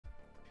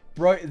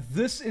Bro,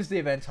 this is the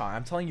event tower.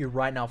 I'm telling you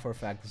right now for a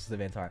fact, this is the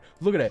event tower.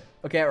 Look at it.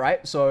 Okay,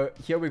 right? So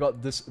here we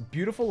got this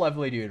beautiful,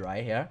 lovely dude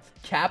right here.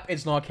 Cap,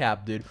 it's not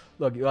Cap, dude.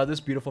 Look, you got this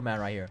beautiful man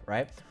right here,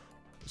 right?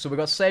 So we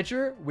got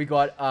Sedger, we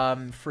got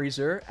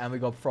Freezer, and we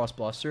got Frost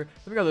Blaster.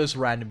 Then we got this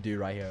random dude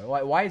right here.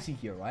 Why is he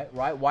here, right?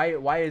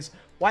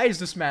 Why is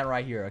this man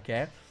right here,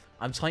 okay?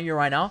 I'm telling you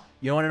right now,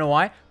 you want to know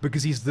why?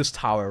 Because he's this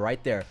tower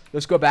right there.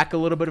 Let's go back a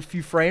little bit, a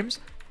few frames.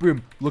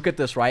 Boom, look at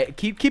this, right?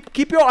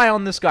 Keep your eye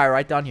on this guy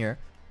right down here.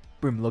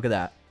 Boom, look at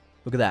that.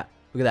 Look at that.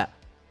 Look at that.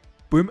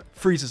 Boom,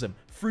 freezes him,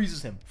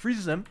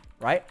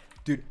 right?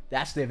 Dude,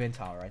 that's the event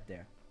tower right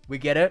there. We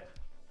get it?